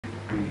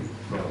3,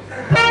 4.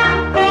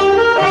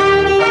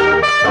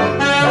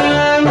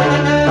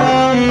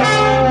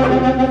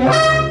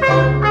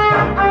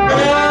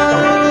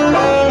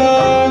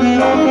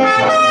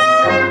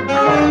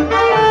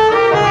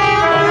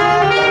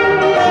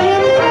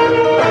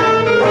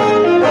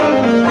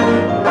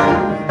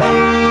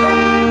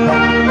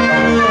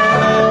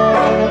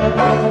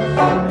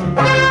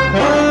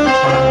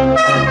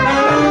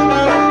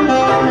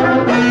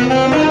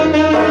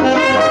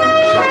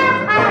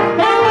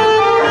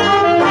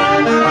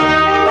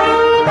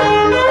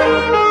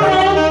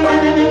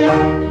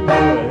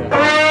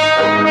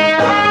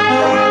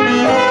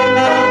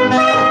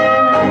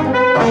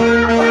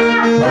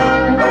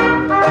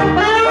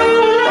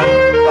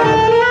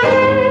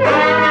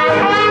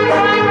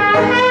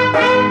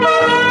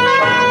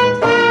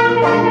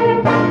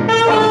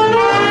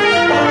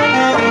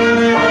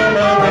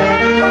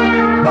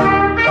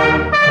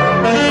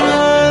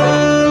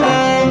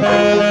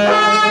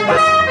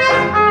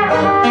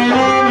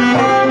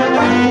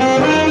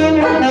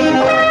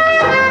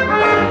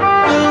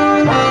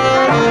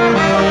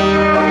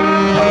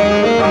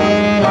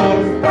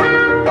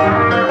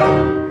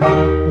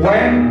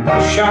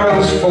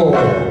 Shadows fall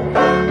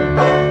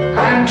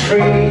and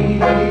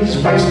trees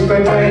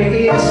whisper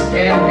day is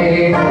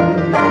ending.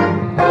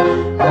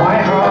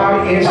 My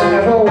heart is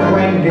never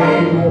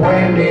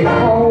wending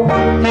home.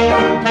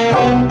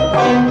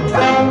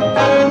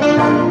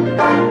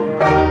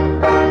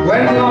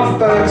 When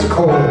lovebirds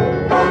call,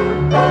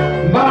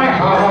 my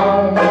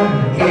heart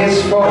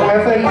is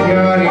forever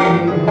yearning,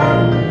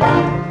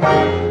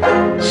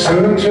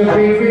 soon to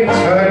be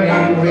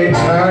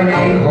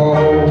returning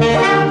home.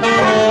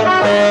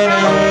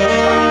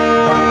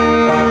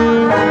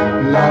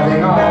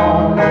 Loving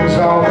arms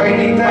are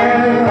waiting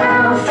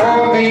there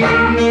for me.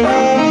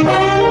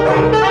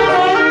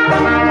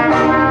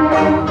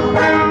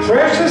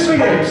 Precious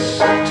lips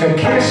to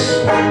kiss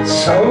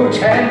so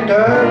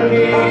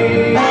tenderly.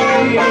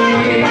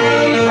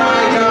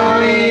 My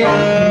darling,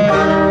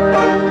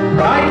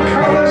 bright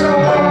colors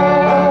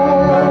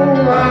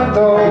all, and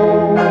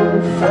though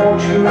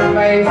fortune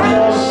may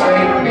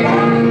forsake me,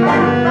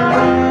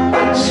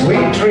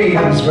 sweet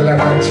dreams will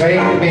ever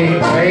take me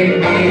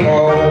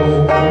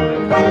home.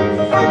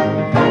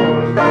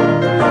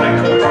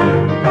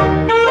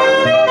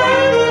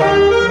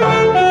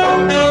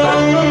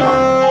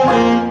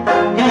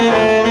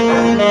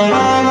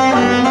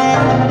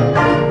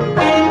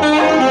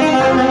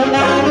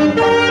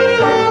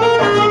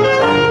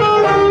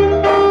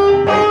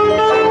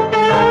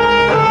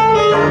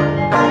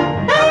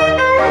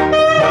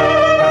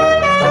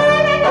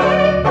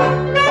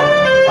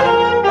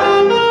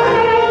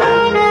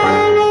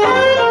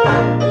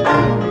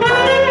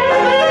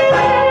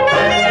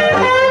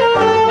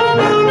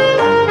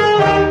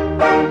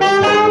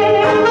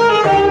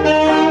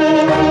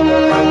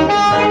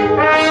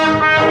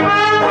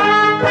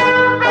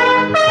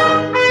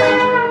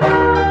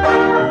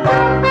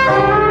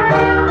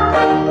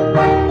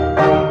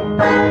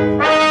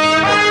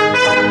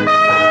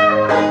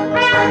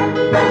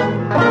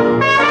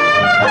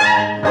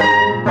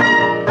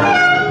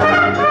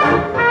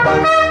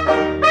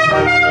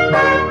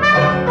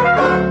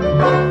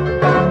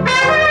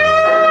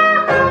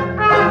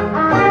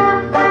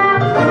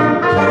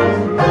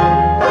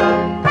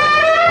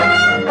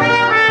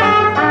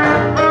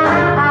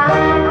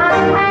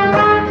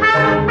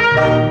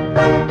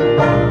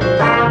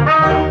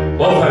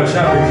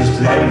 To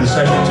the end of the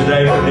session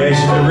today from the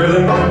Aces of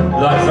Rhythm.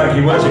 I'd like to thank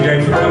you once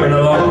again for coming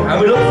along,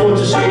 and we look forward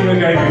to seeing you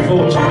again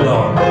before too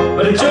long.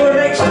 But until the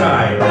next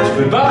time, it's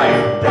goodbye,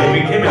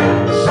 David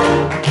Kimmins.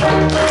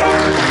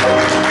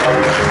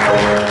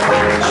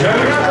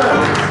 Joe Gather.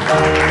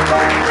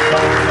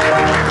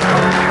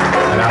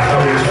 And our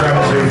fabulous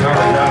friends who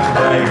helped out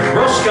today,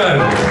 Roscoe.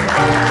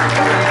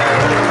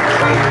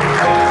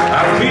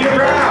 And Peter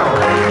Brown.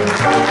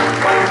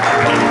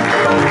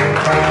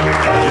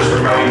 Just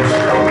remains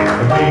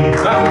me,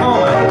 Matt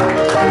Moore.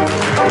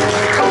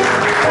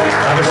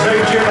 Have a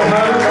safe journey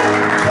home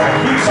and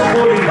keep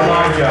supporting the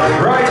live show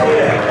right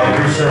here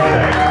every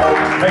Sunday.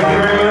 Thank you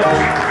very much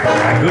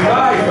and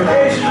goodbye from the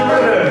Aces of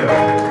Rhythm.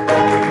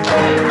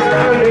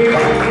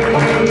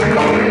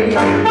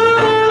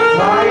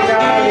 My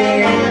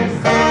darling,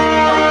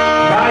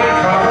 my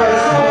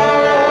colors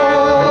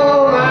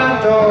fall, and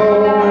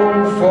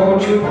though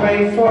fortune may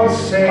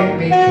forsake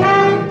me,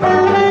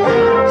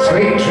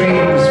 sweet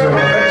dreams will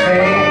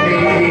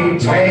never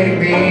take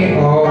me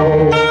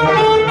home.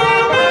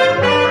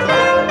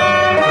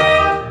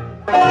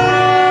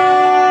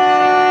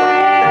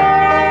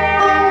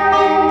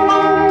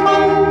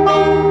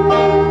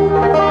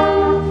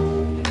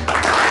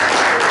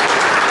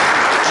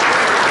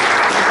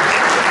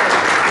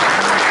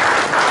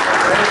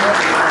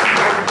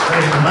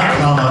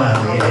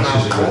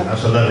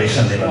 That's a lovely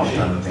Sunday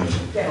lunchtime, I think.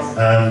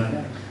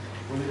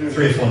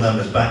 3 or 4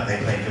 numbers back, they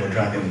played You Were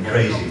Driving Me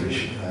Crazy,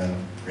 which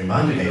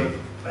reminded me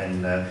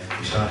when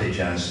we started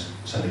jazz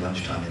Sunday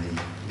lunchtime in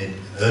the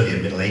earlier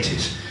middle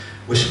 80s.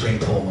 Whispering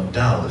Paul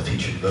McDowell, the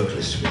featured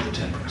vocalist with the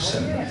Temperance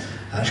Seven,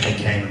 actually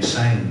came and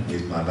sang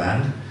with my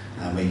band,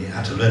 and we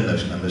had to learn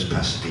those numbers,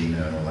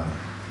 Pasadena and all that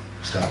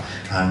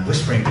stuff. And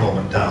Whispering Paul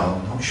McDowell,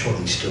 I'm not sure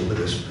he's still with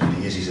us, but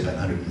he is, he's about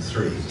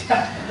 103.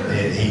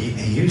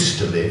 He used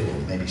to live, or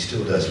maybe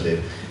still does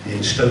live,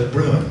 in Stoke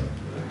Bruin,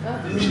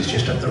 which is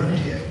just up the road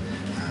here.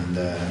 And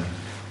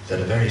led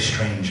a very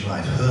strange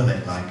life,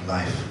 hermit-like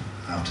life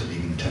after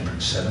leaving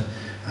Temperance Seven,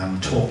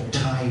 and taught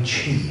Tai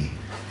Chi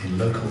in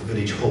local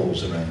village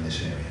halls around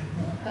this area.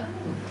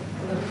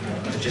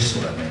 I just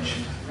thought I'd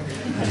mention that.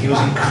 And he was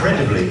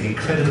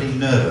incredibly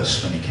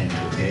nervous when he came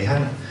to appear. He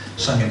hadn't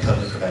sung in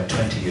public for about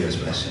 20 years,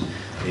 bless him.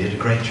 But he did a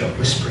great job,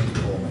 Whispering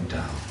Paul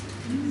McDowell,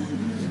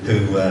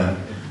 who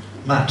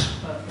Matt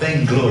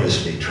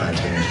vaingloriously tried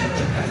to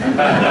imitate.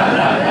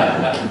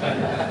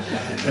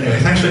 Anyway,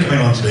 thanks for coming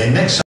on today. Next